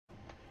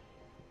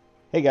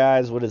Hey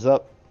guys, what is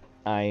up?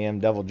 I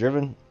am Devil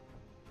Driven.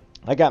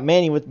 I got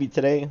Manny with me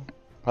today.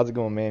 How's it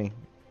going, Manny?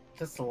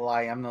 Just a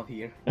lie, I'm not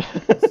here.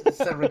 It's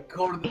a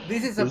record.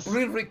 This is a This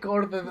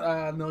pre-recorded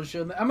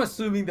notion. I'm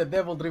assuming the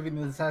Devil Driven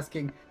is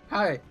asking,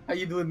 "Hi, how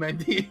you doing, man?"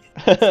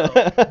 So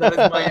that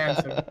is my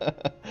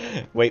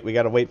answer. Wait, we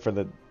gotta wait for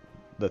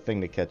the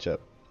thing to catch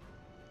up.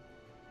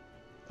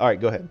 All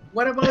right, go ahead.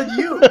 What about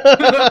you?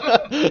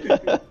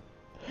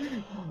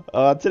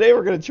 Today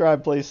we're gonna try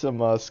and play some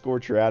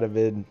Scorch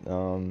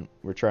Radovid.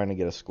 We're trying to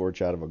get a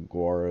Scorch out of a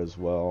Guara as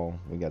well.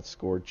 We got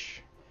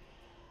Scorch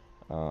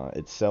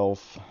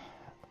itself,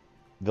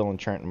 Villain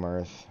Trenton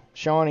Mirth.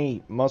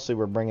 Shawnee, mostly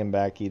we're bringing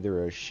back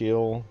either a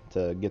shield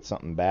to get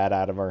something bad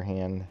out of our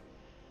hand,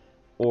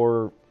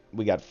 or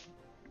we got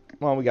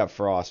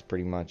Frost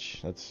pretty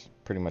much. That's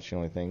pretty much the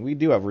only thing. We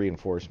do have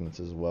reinforcements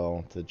as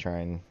well to try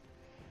and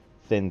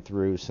thin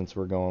through, since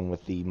we're going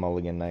with the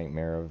Mulligan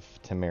Nightmare of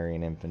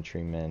Temerian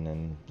Infantrymen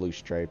and Blue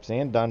Stripes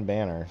and Dun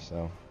Banner,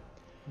 so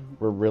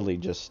we're really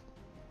just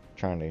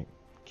trying to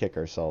kick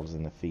ourselves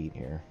in the feet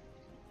here.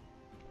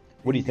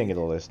 What do you think of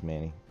the list,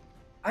 Manny?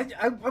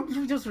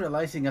 I'm just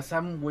realizing as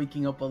I'm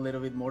waking up a little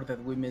bit more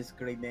that we miss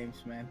great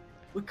names, man.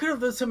 We could have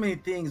done so many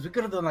things. We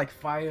could have done like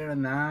Fire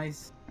and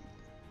Ice,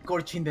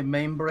 Scorching the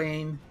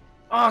Membrane.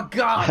 Oh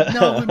God,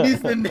 no, we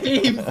missed the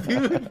names,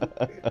 dude.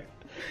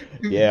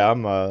 Yeah,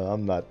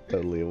 I'm not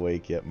totally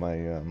awake yet.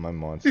 My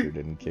monster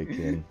didn't kick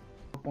in.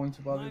 Points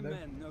about it there.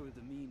 Men know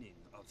the meaning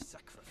of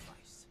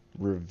sacrifice.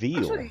 Reveal.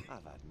 Actually,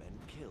 I've had men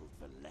killed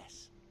for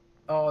less.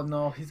 oh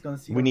no, he's gonna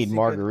see. We our need secret.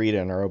 margarita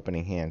in our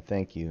opening hand.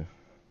 Thank you.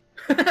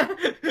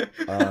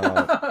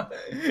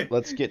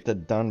 Let's get the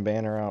Dun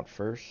Banner out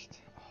first.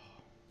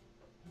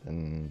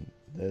 And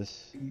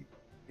this.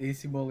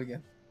 Easy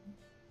mulligan.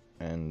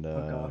 And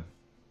God.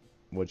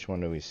 which one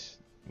do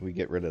we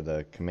get rid of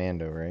the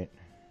Commando, right?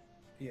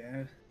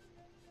 Yeah,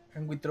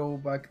 and we throw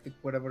back the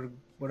whatever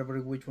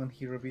which one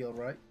he revealed,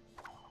 right?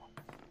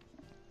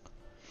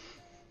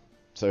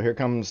 So here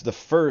comes the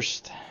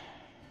first.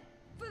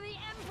 For the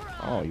Emperor!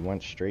 Oh, he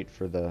went straight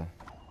for the.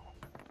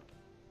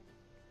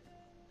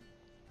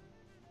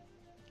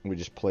 We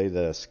just play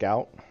the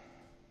Scout.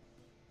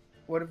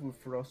 What if we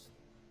Frost?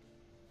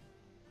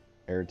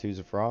 Air 2's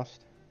a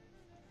Frost.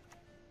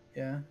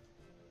 Yeah.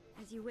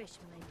 As you wish,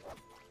 my lady.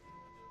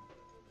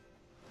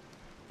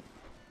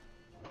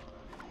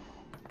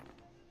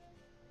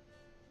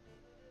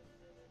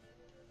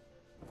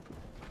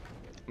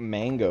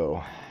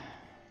 Mango.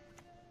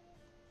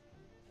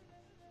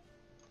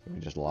 We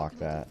just lock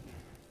that.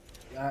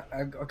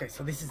 Okay,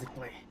 so this is the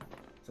play.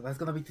 So that's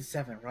gonna be to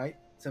 7, right?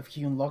 So if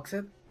he unlocks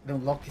it, the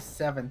unlock is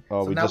 7.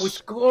 Oh, so we now we just-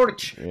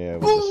 scorch. Yeah.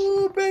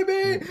 Boo,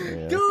 baby,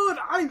 Yeah.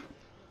 dude!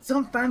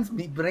 Sometimes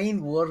my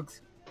brain works.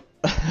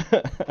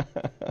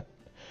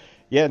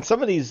 Yeah, and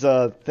some of these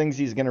things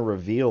he's gonna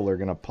reveal are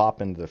gonna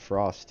pop into the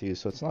Frost too,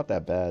 so it's not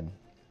that bad.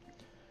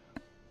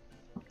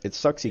 It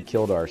sucks he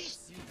killed our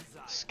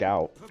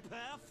Scout. Prepare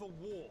for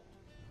war.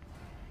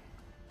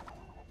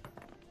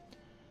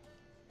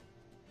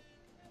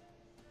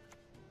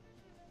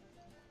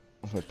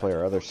 We play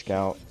our other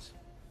Scout.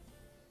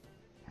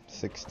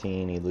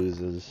 16, he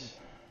loses.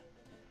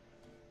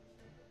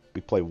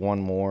 We play one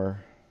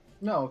more.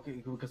 No, okay,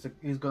 because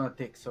he's gonna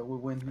tick, so we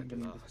win even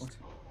in this one.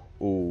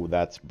 Ooh,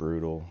 that's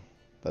brutal.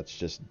 That's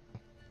just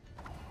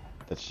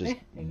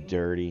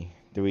dirty.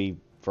 Do we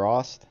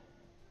Frost?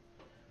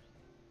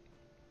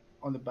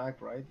 On the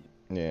back, right?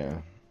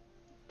 Yeah.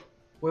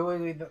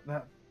 Wait,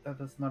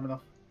 that's not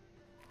enough.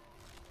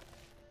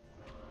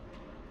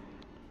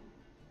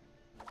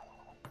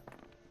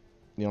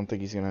 You don't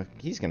think he's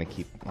gonna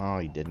keep? Oh,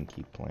 he didn't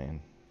keep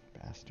playing,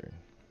 bastard.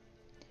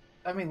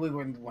 I mean, we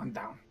went one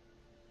down.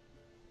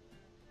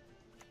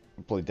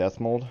 We play Death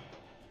Mold,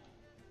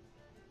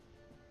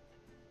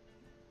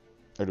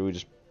 or do we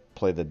just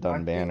play the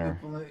Dun Banner?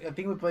 I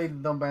think we played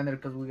the Dun Banner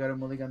because we got a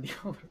mulligan the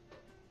other.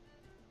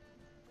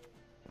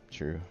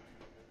 True.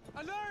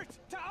 Alert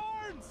to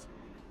arms!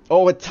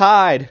 Oh, it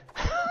tied.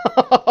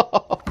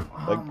 Oh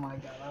my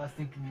god, I was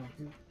thinking of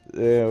you.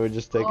 Yeah, we're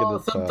just taking Oh,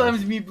 the tie.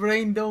 sometimes my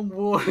brain don't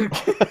work.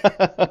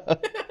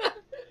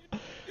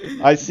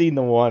 I seen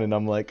the one and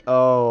I'm like,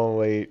 oh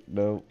wait,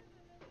 no.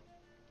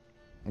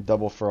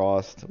 Double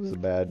Frost was a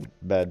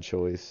bad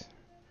choice.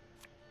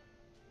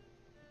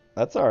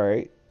 That's all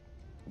right.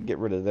 Get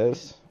rid of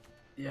this.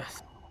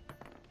 Yes.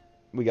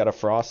 We got a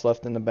Frost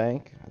left in the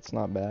bank. That's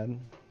not bad.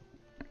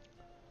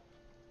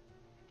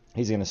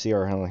 He's gonna see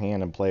our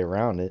hand and play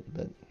around it,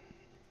 but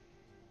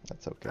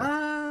that's okay.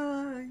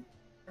 I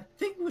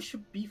think we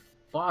should be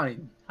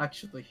fine,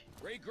 actually.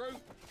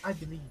 Regroup. I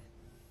believe.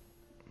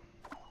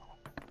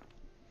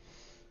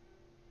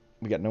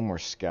 We got no more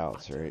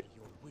scouts, right?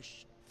 Your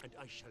wish, and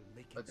I shall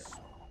make it Okay.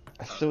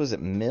 so. So is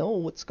it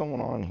Mill? What's going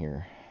on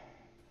here?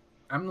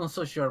 I'm not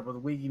so sure,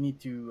 but we need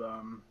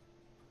to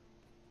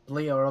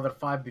play our other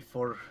 5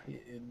 before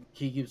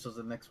he gives us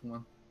the next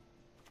one.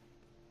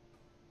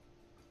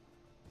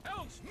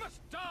 Elves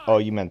must die. Oh,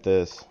 you meant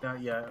this.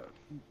 Yeah,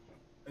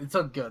 it's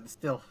not good.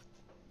 Still,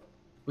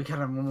 we can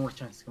have one more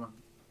chance. Come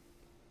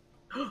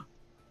on.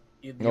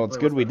 No, it's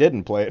good we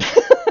didn't play it.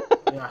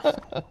 Yeah.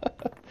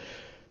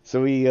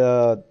 So we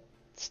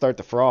start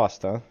the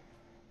frost, huh?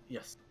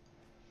 Yes.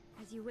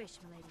 As you wish,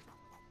 milady.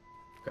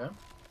 Okay.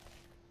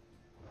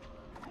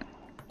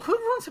 Who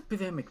runs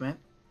epidemic, man?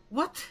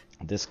 What?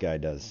 This guy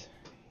does.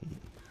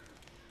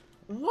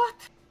 What?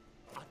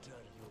 Utter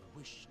your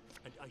wish,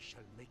 and I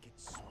shall make it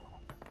so.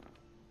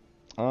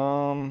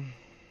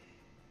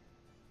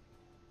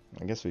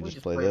 I guess we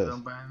just play play this.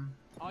 them, man.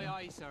 Aye,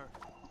 aye, sir.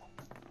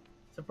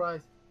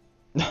 Surprise.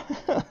 To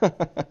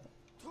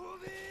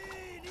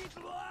thee,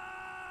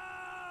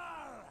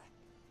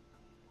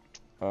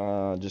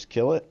 Nidwar! Just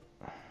kill it.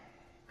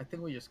 I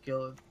think we just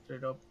kill it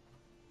straight up.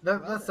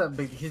 That's a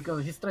big. He's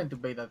trying to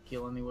bait that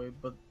kill anyway,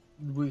 but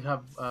we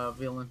have a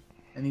villain,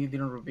 and he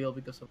didn't reveal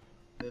because of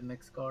the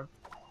next card.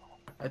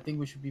 I think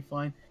we should be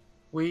fine.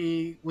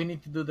 We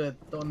need to do the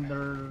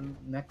thunder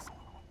next.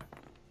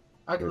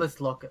 Okay, let's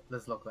lock it.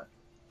 Let's lock that.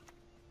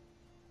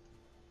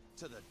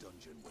 To the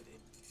dungeon with him.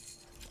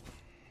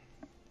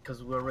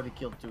 Because we already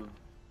killed 2.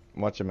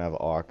 Watch him have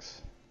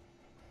ox.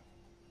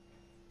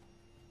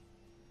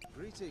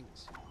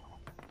 Greetings.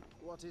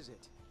 What is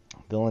it?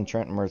 Villain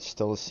Trentonmirth's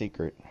still a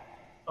secret.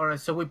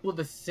 Alright, so we put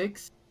the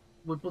 6.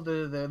 We put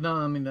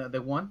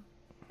the 1.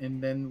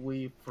 And then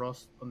we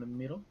frost on the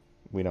middle.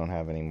 We don't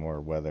have any more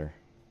weather.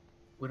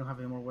 We don't have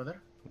any more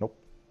weather? Nope.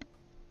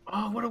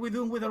 Oh, what are we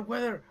doing with our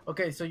weather?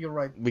 Okay, so you're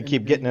right. We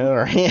keep getting it in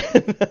our hand.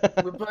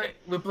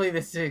 we play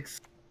the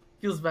 6.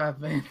 Feels bad,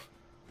 man.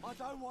 I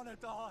don't want to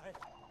die.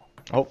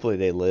 Hopefully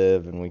they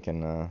live and we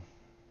can,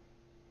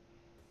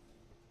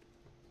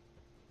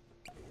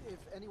 If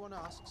anyone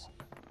asks.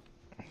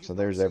 So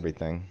there's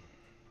everything.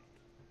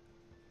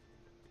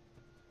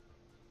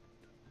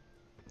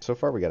 So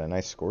far we got a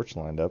nice scorch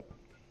lined up.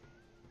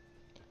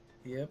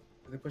 Yep.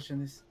 The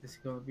question is he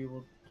gonna be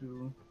able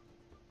to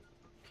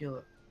kill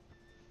it?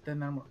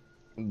 10 armor.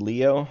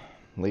 Leo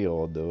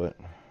will do it.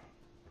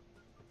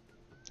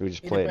 Do we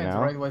just play it depends,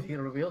 now? right? What he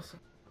reveals.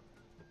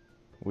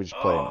 We just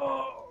play it.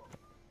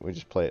 We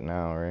just play it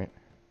now, right?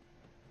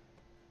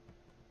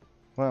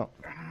 Well,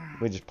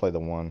 we just play the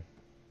 1.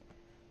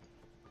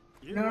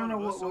 No.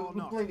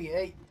 We'll play the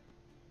 8.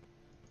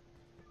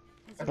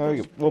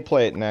 Oh, we'll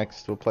play it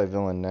next. We'll play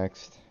villain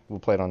next. We'll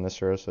play it on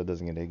this row so it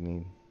doesn't get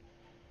ignied.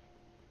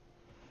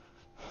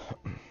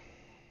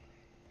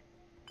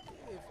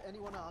 If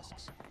anyone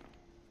asks,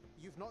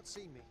 you've not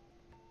seen me.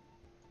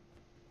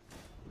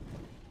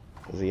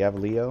 Does he have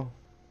Leo?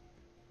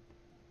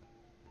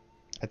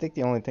 I think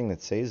the only thing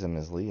that saves him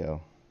is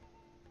Leo.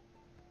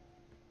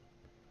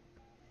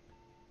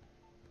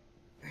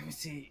 Let me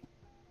see.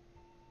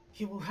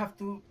 He will have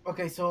to.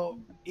 Okay, so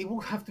it will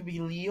have to be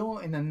Leo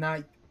and a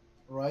knight,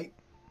 right?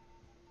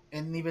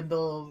 And even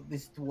though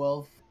this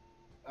 12,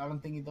 I don't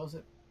think he does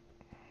it.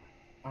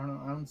 I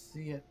don't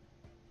see it.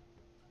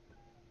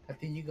 I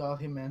think you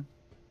got him, man.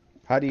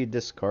 How do you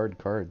discard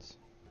cards?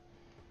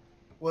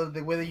 Well,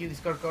 the way that you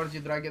discard cards, you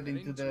drag it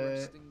into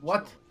the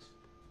what?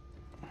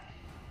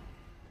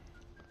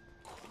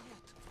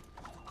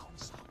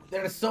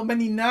 There are so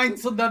many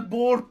 9s on that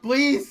board.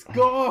 Please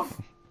go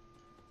off.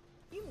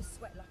 You must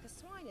sweat like a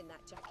swine in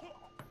that jacket.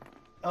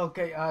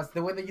 Okay,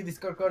 the way that you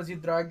discard cards, you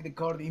drag the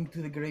card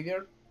into the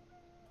graveyard.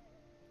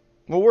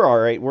 Well, we're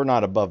alright. We're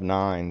not above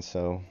 9,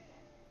 so...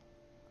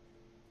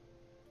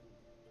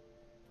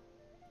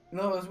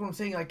 No, that's what I'm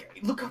saying. Like,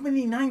 look how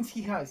many 9s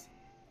he has.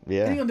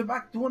 Yeah. 3 on the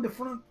back, 2 on the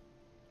front.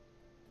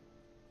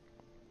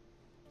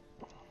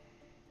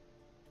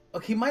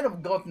 Okay, he might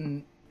have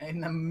gotten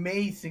an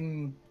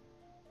amazing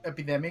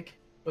epidemic,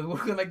 but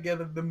we're gonna get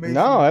an amazing...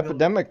 No,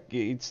 Epidemic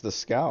eats the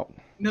scout.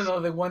 No,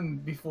 the one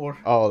before.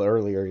 Oh, the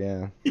earlier,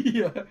 yeah.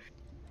 Yeah.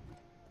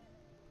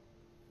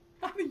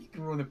 How do you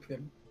run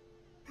Epidemic?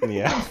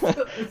 Yeah.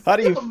 It's How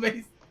do you... so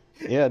amazing.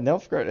 Yeah,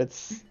 Nilfgaard,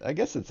 it's... I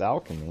guess it's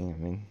alchemy, I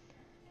mean...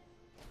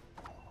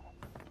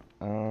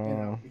 You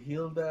know,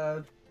 heal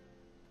that.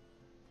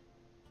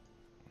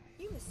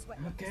 You must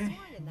sweat like a Okay,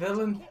 swine in that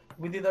Dylan, jacket.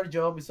 we did our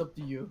job. It's up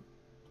to you.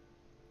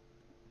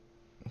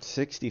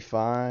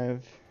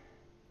 65...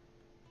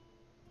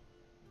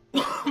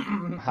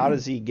 How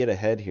does he get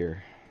ahead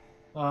here?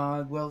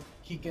 Well,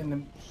 he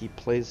can. He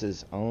plays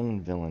his own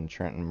villain,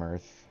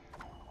 Trentonmirth.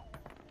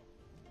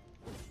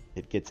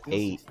 It gets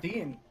 8.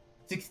 16.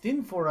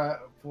 16 for.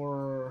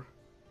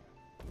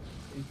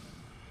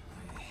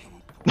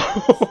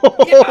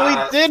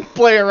 Oh, he did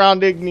play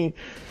around Igni.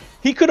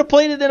 He could have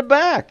played it in the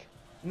back.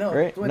 No,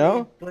 Right? 20,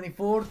 No?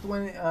 24,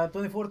 20,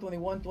 24,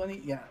 21,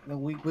 20. Yeah, no,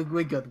 we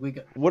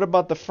good. What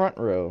about the front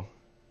row?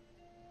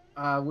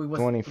 We was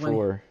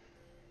 24.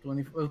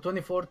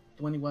 24,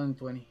 21, and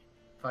 20.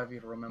 5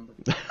 you remember.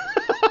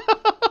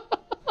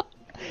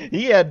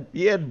 He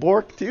had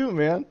Bork too,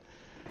 man.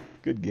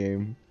 Good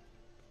game.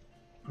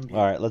 Okay.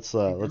 All right, let's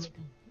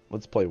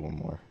play one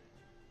more.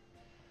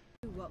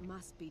 Do what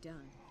must be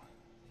done.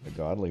 The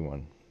godly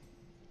one.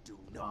 Do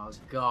Oh not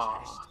God,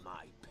 test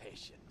my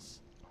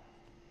patience.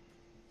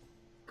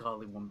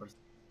 golly numbers.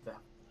 Yeah,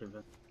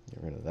 prevent.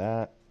 Get rid of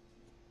that.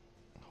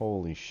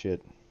 Holy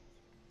shit.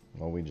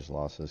 Well, we just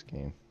lost this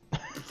game.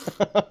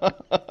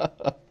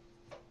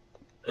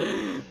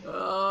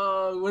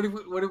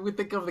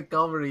 we take off the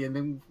cavalry and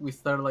then we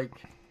start like,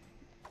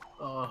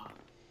 oh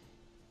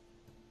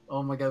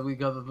my god, we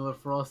got another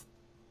frost.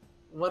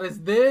 What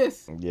is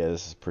this? Yeah,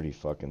 this is pretty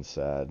fucking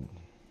sad.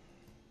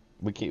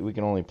 We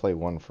can only play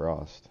one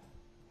frost.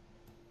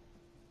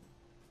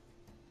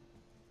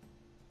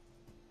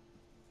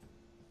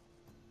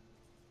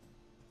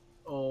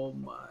 Oh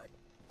my.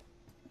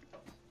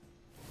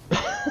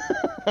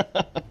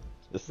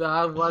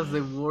 That was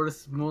the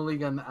worst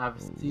mulligan I've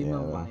seen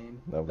in my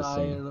that was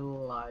entire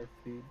some- life,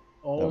 dude.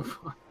 Oh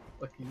my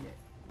fucking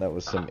That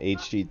was some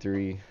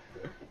HG3.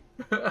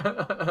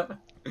 god.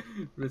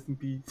 Rest in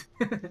peace.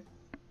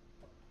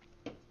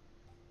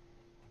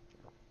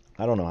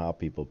 I don't know how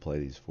people play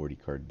these 40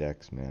 card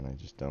decks, man. I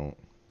just don't.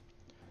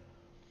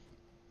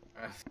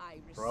 I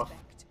Rough.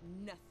 respect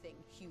nothing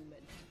human.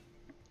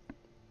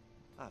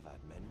 I've had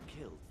men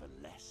killed for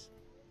less.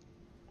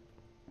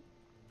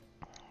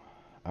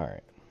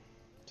 Alright.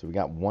 So we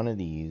got one of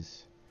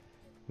these.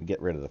 We get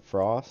rid of the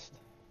frost.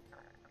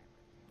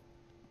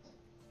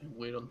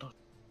 We don't touch.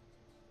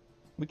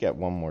 We got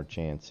one more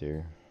chance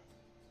here.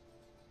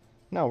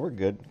 No, we're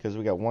good because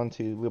we got 1,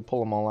 2. We'll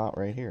pull them all out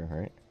right here,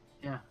 right?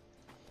 Yeah.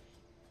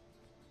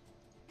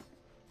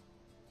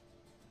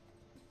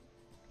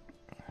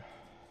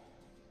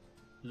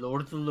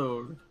 Lord to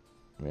Lord.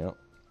 Yep.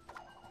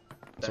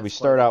 So That's we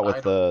start why out with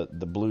I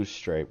the blue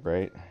stripe,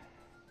 right?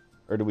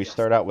 Or do we Yes.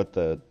 start out with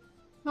the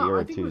No,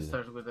 I think we Aratus?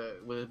 start with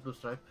the blue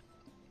stripe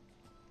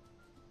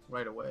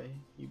right away.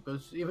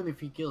 Because even if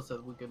he kills us,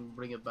 we can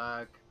bring it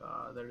back.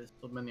 There is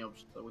so many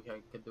options that we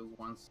can do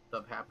once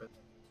that happens.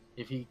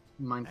 If he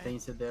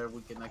maintains it there,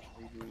 we can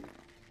actually do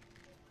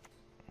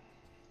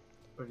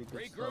pretty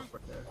good stuff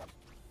right there.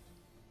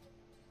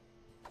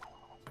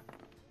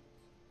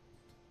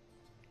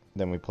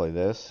 Then we play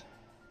this.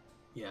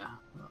 Yeah.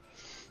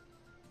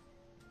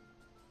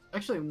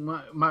 Actually,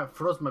 my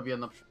frost might be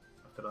an option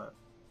after that.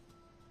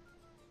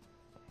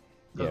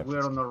 Because Yeah,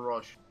 we're on a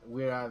rush.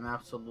 We are an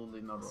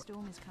absolutely not The rush.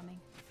 storm is coming.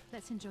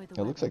 Let's enjoy the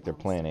It looks weather like they're while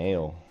we playing still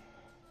ale.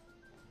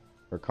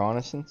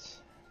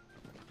 Reconnaissance.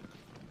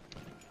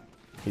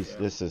 Yeah.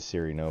 This is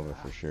Siri Nova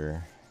for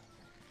sure.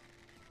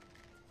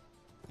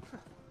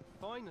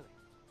 Finally.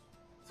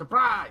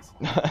 Surprise!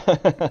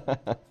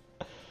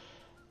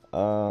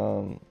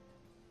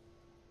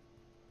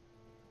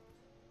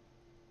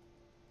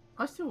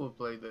 I still will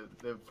play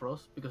the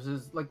frost because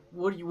it's like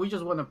we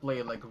just want to play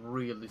it like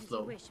really As you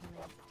slow. wish,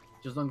 my lady.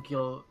 Just don't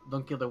kill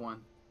the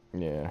one.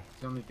 Yeah.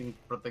 It's the only thing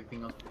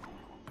protecting us.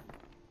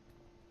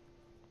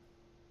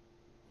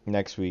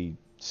 Next we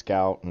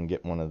scout and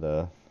get one of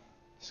the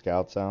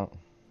scouts out.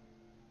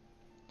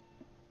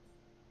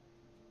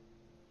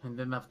 And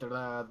then after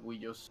that we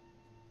just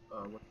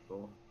let's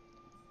go.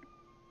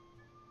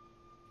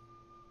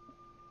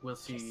 We'll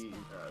see.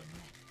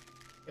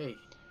 Hey.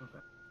 Okay.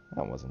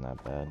 That wasn't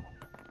that bad.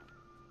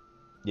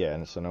 Yeah,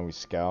 and so now we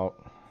scout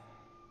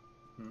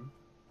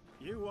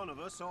You one of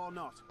us or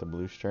not? the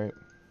blue stripe.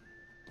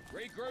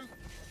 Regroup.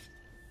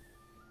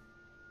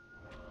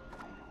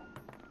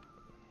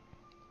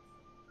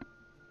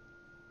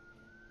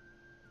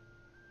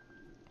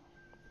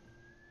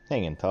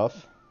 Hanging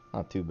tough.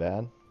 Not too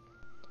bad.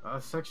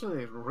 It's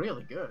actually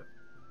really good.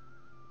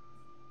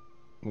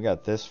 We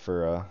got this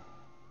for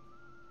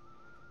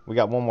we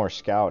got one more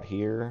scout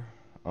here.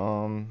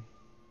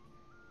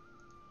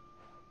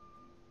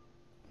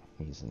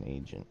 He's an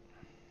agent.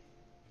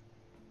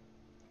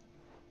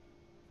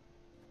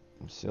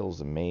 Sill's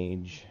a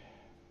mage.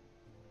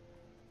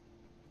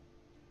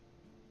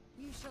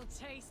 You shall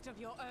taste of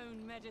your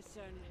own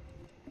medicine.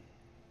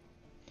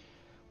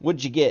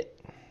 What'd you get?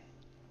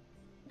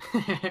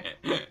 I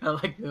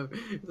like that.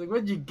 It's like,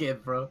 what'd you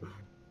get, bro?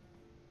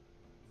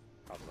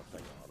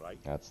 Everything all right.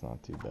 That's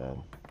not too bad.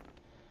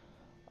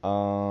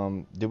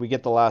 Did we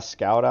get the last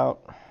scout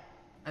out?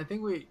 I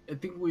think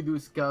we do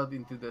scout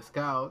into the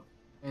scout,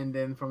 and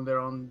then from there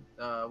on,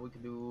 we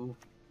can do.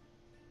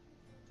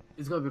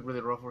 It's gonna be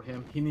really rough for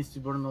him. He needs to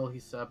burn all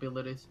his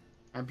abilities,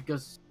 and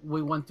because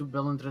we want to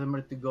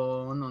Belentremer to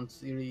go on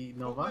Siri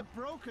Nova,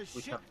 We're broke as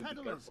we shit have to be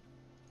peddlers. careful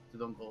to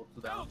don't go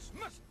to down. Dogs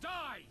must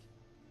die.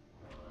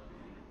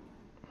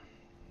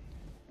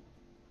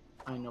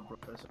 I know,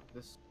 Professor.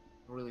 This is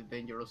a really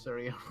dangerous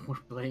area we're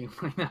playing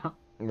right now.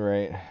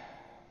 Right.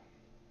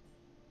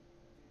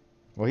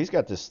 Well, he's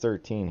got this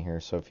 13 here,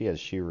 so if he has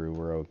Shiru,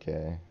 we're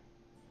okay.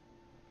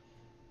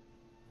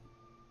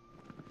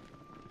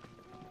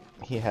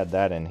 He had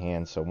that in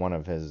hand, so one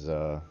of his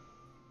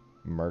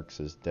mercs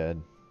is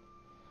dead.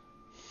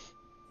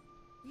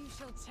 You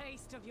shall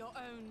taste of your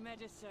own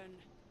medicine.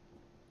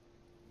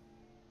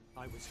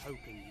 I was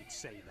hoping you'd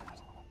say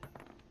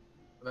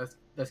that.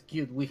 That's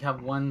cute. We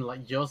have one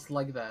like just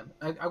like that.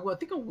 I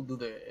think I will do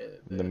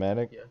The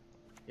medic? Yeah,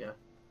 yeah.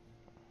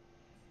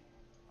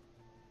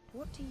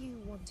 What do you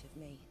want of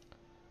me?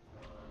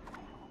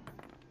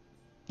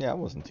 Yeah, it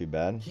wasn't too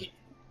bad.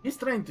 He's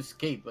trying to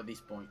escape at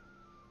this point.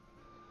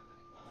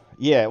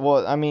 Yeah,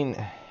 well, I mean,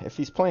 if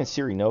he's playing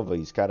Siri Nova,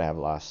 he's got to have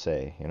last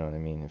say. You know what I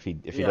mean? If he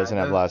Yeah, doesn't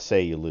have that- last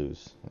say, you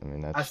lose. I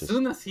mean, that's As just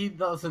soon as he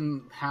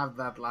doesn't have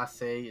that last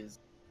say, is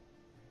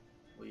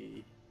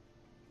we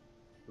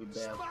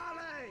bail.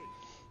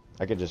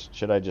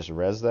 Should I just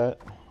res that?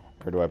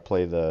 Or do I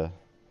play the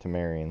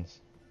Temerians?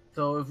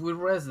 So if we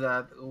res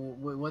that,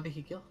 what did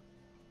he kill?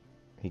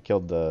 He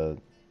killed the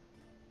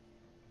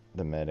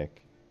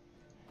medic.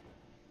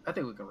 I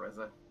think we can res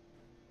that.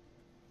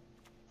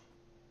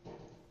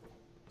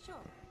 Sure,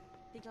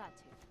 be glad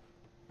to.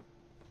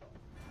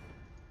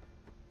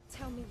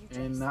 Tell me you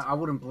And taste. I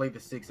wouldn't play the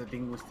 6. I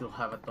think we still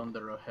have a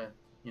Thunder ahead,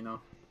 you know?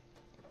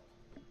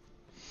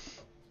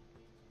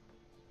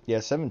 Yeah,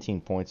 17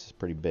 points is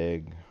pretty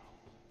big.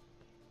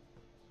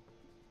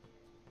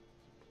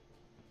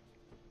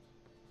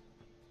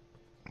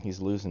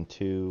 He's losing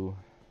 2.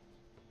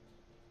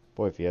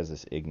 Boy, if he has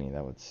this Igni,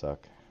 that would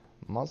suck.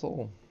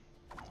 Muzzle.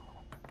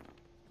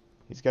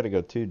 He's got to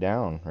go 2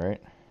 down,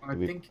 right? I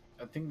think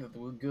that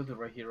we're good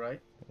right here, right?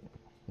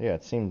 Yeah,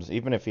 it seems,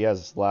 even if he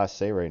has last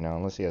say right now,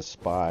 unless he has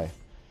spy,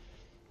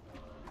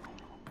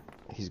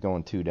 he's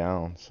going 2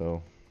 down,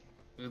 so.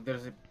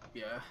 There's a,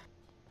 yeah.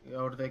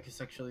 Our deck is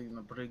actually in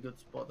a pretty good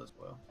spot as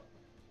well.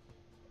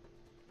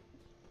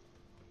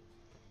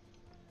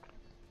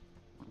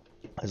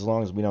 As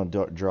long as we don't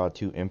draw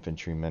 2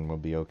 infantrymen, we'll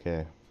be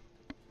okay.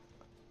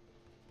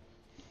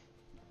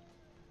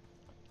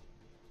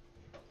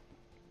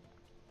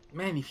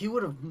 Man, if he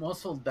would have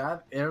muscled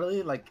that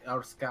early, like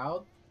our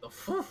scout,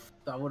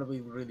 that would have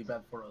been really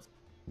bad for us.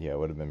 Yeah, it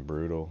would have been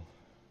brutal.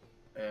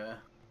 Yeah.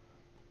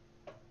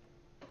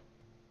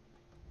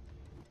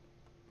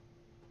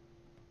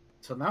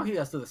 So now he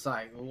has to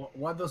decide,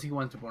 what does he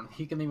want to burn?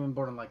 He can even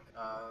burn like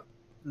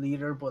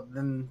leader, but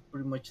then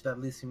pretty much that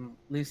leaves him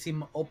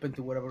open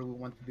to whatever we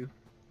want to do.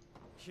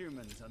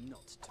 Humans are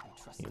not to be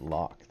He trusted.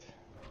 locked.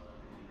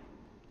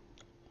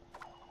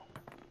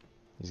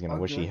 He's gonna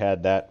wish he Okay.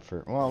 had that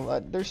for. Well,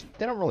 they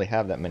don't really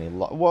have that many.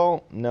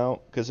 Well,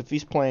 no, because if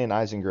he's playing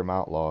Isengrim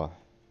Outlaw,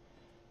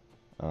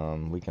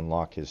 we can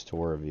lock his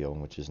Tour reveal,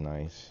 which is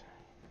nice.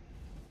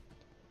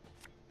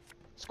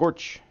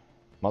 Scorch,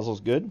 muzzle's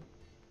good.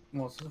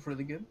 Most is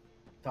really good.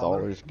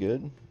 Dollar's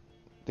good. I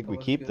think we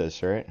Dollar's keep good.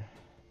 this, right?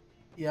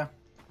 Yeah,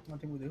 I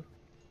think we do.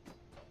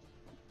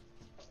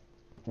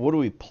 What do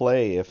we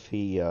play if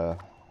he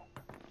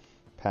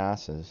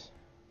passes?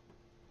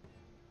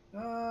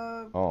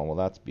 Oh, well,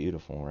 that's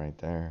beautiful right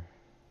there.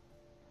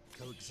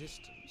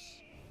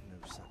 Coexistence, no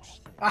such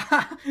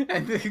thing.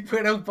 And they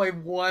put out by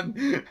 1.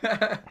 Who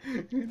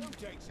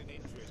takes an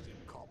interest in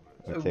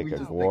cobblers? We take We a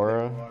just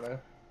Gwora.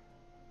 Gwora.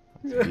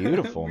 That's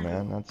beautiful,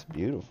 man. That's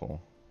beautiful.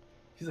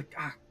 He's like,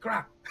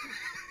 crap.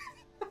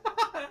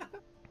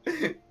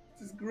 This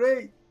is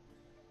great.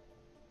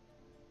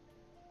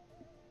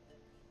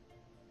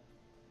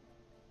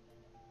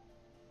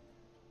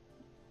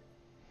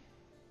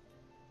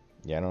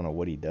 Yeah, I don't know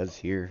what he does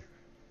here.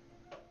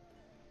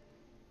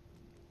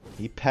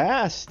 He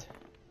passed.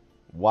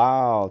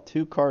 Wow,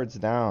 2 cards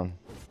down.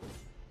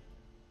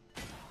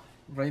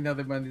 Right now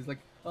the man is like,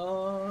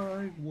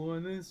 I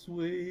wanna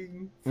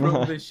swing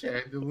from the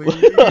chandelier.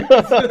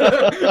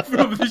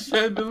 From the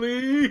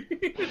chandelier.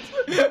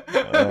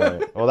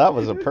 Alright. Well, that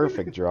was a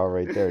perfect draw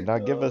right there. Now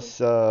give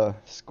us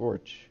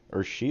Scorch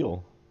or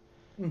Shield.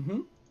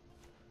 Mm-hmm.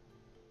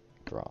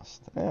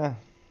 Frost. Yeah,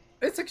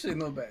 It's actually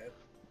not bad.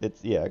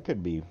 it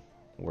could be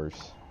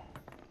worse.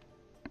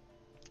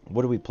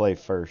 What do we play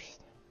first?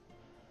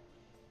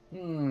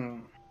 I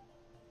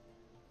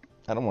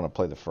I don't want to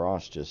play the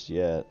Frost just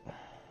yet.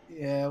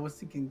 Yeah, I was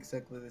thinking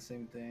exactly the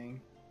same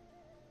thing.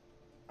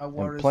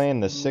 And playing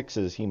the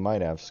 6s, he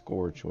might have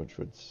Scorch, which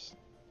would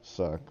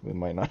suck. We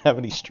might not have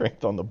any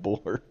strength on the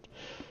board.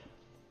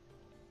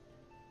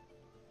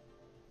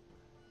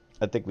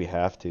 I think we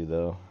have to,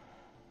 though.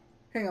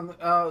 Hang on.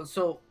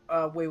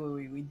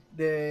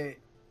 Wait.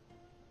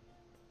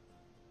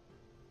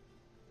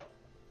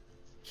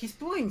 He's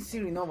playing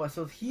Sirinova,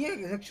 so he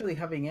is actually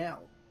having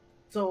L.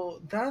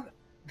 So that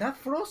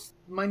Frost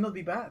might not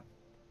be bad.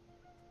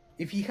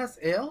 If he has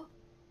L,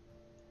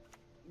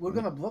 we're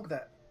gonna block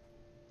that.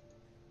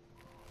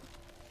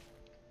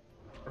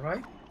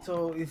 Right?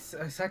 So it's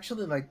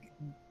actually like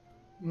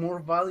more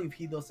value if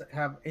he doesn't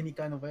have any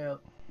kind of L.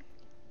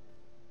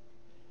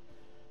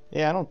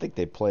 Yeah, I don't think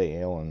they play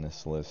Ale on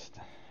this list.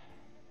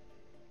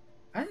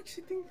 I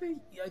actually think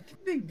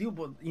they do,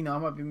 but I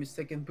might be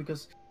mistaken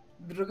because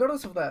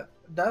regardless of that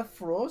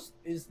Frost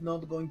is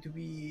not going to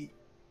be.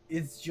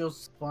 It's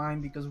just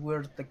fine because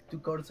we're like 2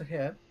 cards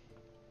ahead.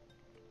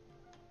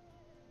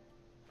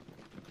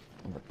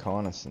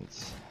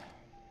 Reconnaissance.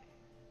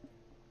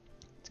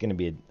 It's gonna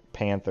be a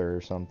Panther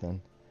or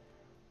something.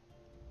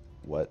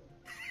 What?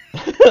 He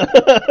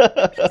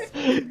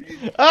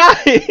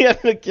had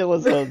to kill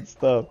his own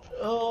stuff.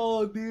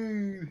 Oh,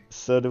 dude!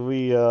 So do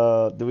we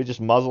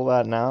just muzzle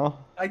that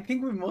now? I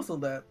think we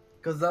muscled that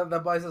because that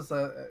buys us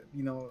that's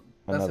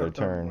Another our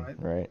turn,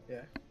 right?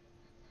 Yeah.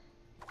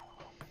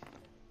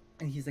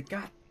 And he's like,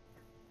 God.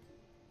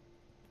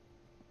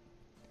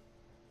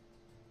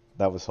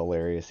 That was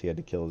hilarious. He had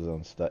to kill his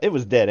own stuff. It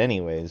was dead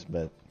anyways,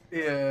 but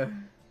Yeah.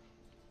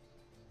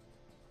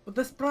 But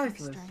that's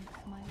priceless.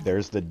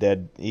 there's the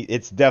dead.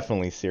 It's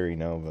definitely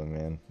Sirinova,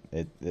 man.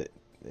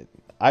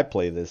 I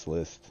play this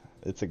list.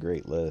 It's a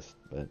great list,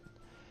 but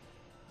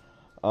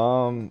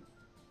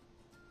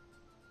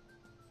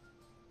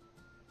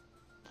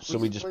so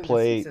we just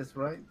play. The sixes,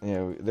 right? You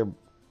know, they're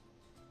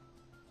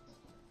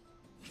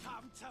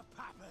Come to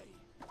Pappy.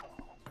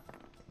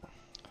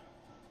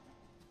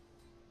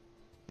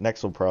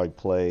 next. We'll probably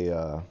play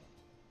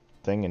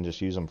thing and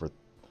just use them for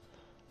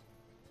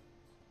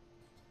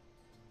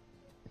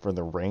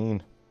the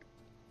rain,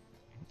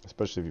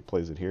 especially if he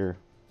plays it here.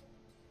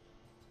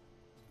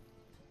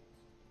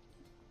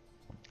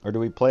 Or do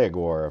we play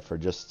Agora for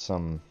just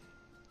some?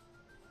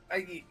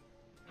 I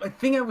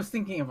think I was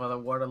thinking about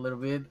Agora a little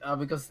bit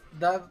because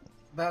that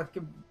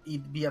could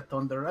be a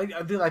thunder.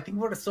 I think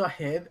we're so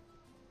ahead.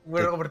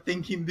 We're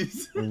overthinking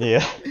this.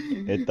 Yeah,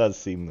 it does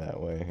seem that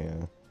way.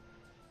 Yeah.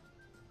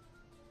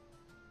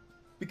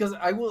 Because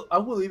I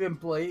will even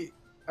play.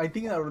 I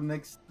think our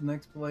next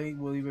play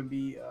will even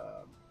be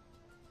The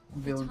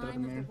Villain time of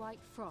Tremere. the white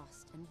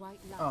frost and white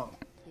light Oh.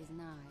 is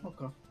nigh.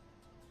 Okay.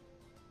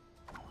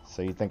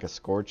 So you think a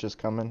Scorch is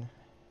coming?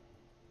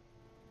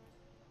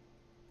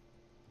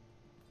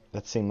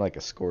 That seemed like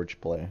a Scorch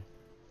play.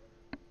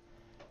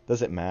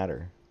 Does it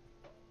matter?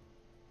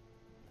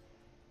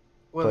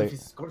 Well, Play- if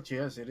it's Scorch,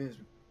 yes, it is.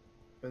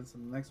 Depends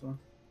on the next one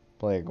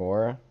Play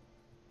Agora?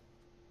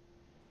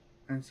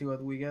 and see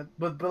what we get.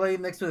 But play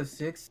next to the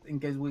 6 in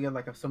case we get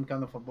like some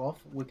kind of a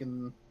buff. We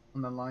can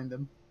align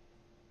them.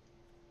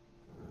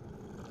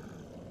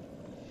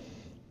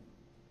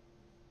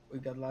 We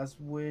got Last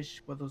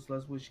Wish. What does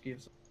Last Wish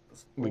gives?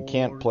 We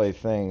can't Scorch. play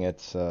thing.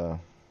 It's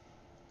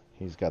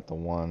he's got the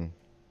 1.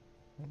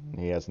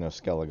 He has no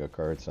Skellige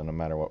card, so no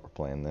matter what, we're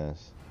playing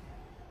this.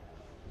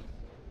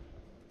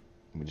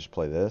 We just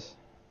play this.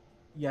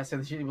 Yes,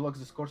 and she blocks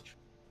the Scorch,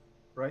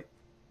 right?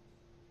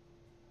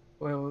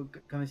 Well,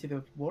 can I see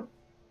the board?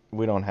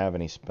 We don't have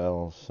any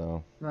spells,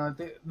 so No,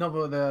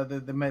 but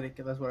the medic.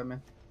 That's what I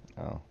meant,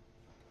 oh.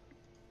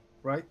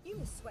 right? You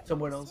must sweat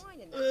Somewhere like a else.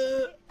 swine in that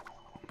jacket.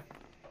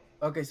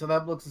 Okay, so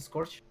that blocks the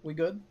Scorch. We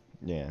good?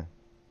 Yeah.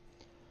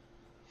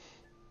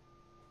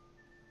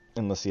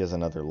 Unless he has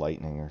another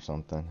lightning or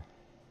something.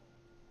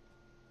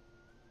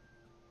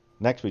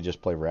 Next we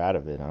just play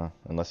Radovid, huh?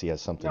 Unless he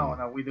has something.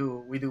 No, we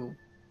do.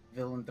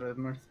 Villain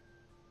Tremor.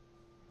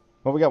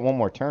 Well, we got one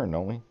more turn,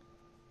 don't we?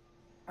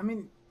 I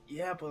mean,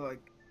 yeah, but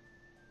like.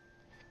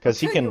 Because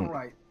he yeah, can.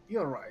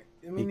 You're right.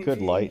 I mean, He if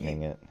could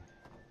lightning it.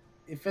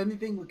 If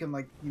anything, we can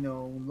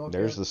lock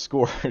There's it. the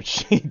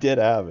Scorch. He did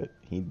have it.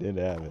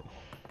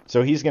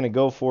 So he's gonna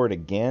go for it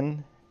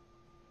again.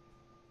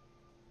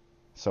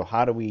 So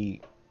how do we?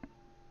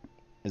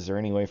 Is there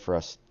any way for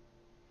us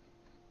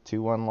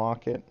to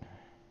unlock it?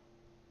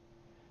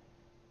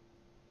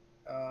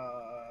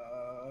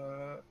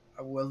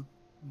 Well,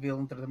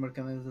 Villain Tremor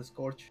can use the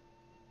Scorch.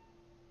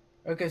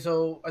 Okay,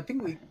 so I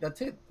think that's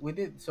it. We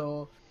did.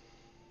 So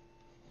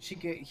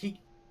he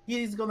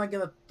is gonna get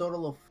a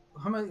total of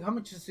how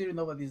much is Siri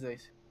Nova these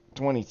days?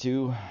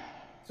 22.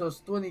 So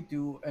it's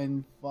 22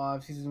 and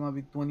 5. This is gonna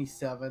be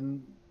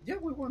 27. Yeah,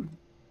 we won.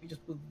 We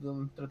just put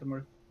the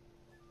Tremor.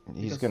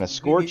 He's Because gonna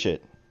Scorch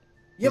it.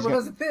 Yeah, He's but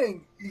gonna- that's the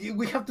thing.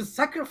 We have to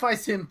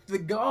sacrifice him to the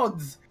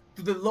gods,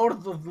 to the Lord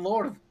of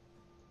Lords.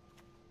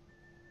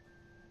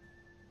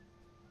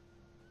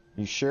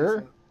 You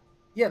sure?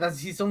 Yeah, that's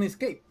his only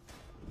escape.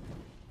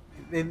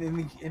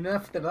 And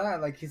after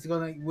that, like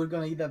we're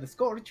gonna eat at the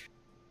Scorch,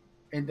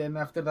 and then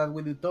after that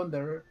we do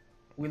Thunder,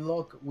 we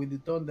lock, we do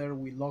Thunder,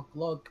 we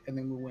lock, and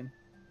then we win.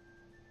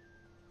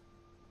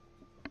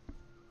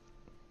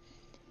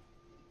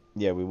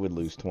 Yeah, we would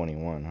lose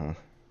 21, huh?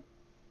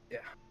 Yeah.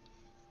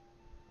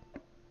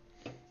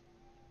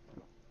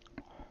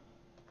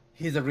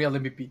 He's a real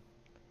MVP.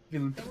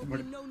 There will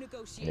be no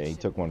negotiation. Yeah, he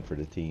took one for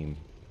the team.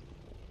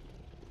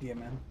 Yeah,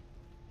 man.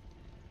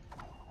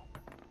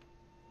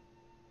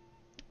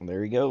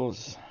 There he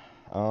goes.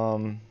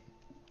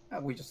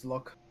 We just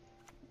lock.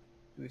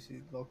 Do we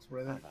see locks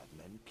right there? I've had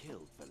men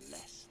killed for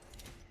less.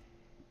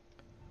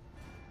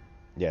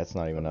 Yeah, it's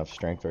not even enough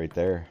strength right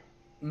there.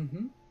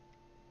 Mm-hmm.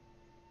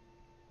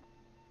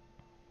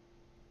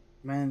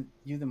 Man,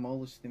 you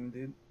demolished him,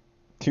 dude.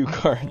 2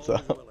 cards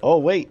up. Oh,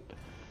 wait.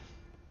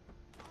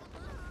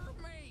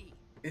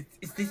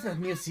 Is this a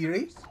new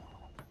series?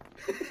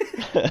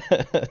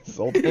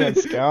 Sultan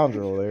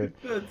Scoundrel there.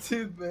 That's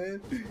it,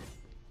 man.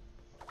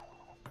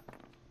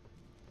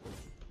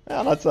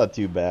 Yeah, that's not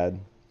too bad.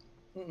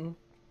 Mm-mm.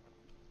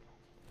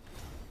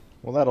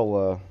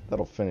 Well,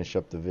 that'll finish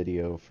up the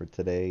video for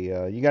today.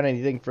 You got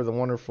anything for the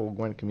wonderful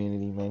Gwent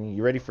community, man?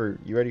 You ready for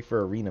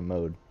arena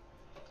mode?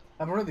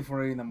 I'm ready for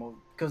arena mode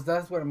because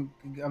that's what I'm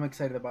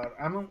excited about.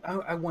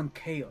 I want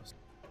chaos.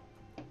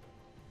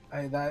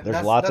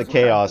 There's lots of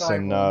chaos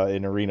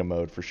in arena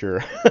mode for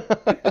sure.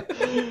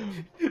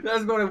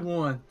 That's what I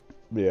want.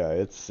 Yeah,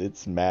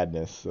 it's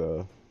madness.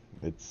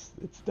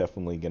 It's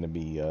definitely gonna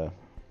be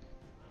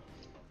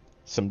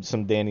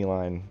some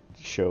Dandelion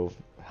show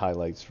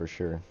highlights for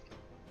sure.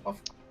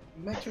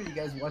 Make sure you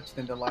guys watch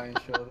the Lion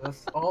show.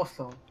 That's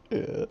awesome.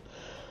 Yeah.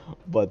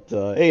 But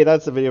hey,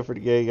 that's the video for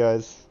today,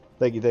 guys.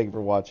 Thank you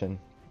for watching,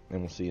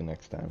 and we'll see you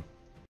next time.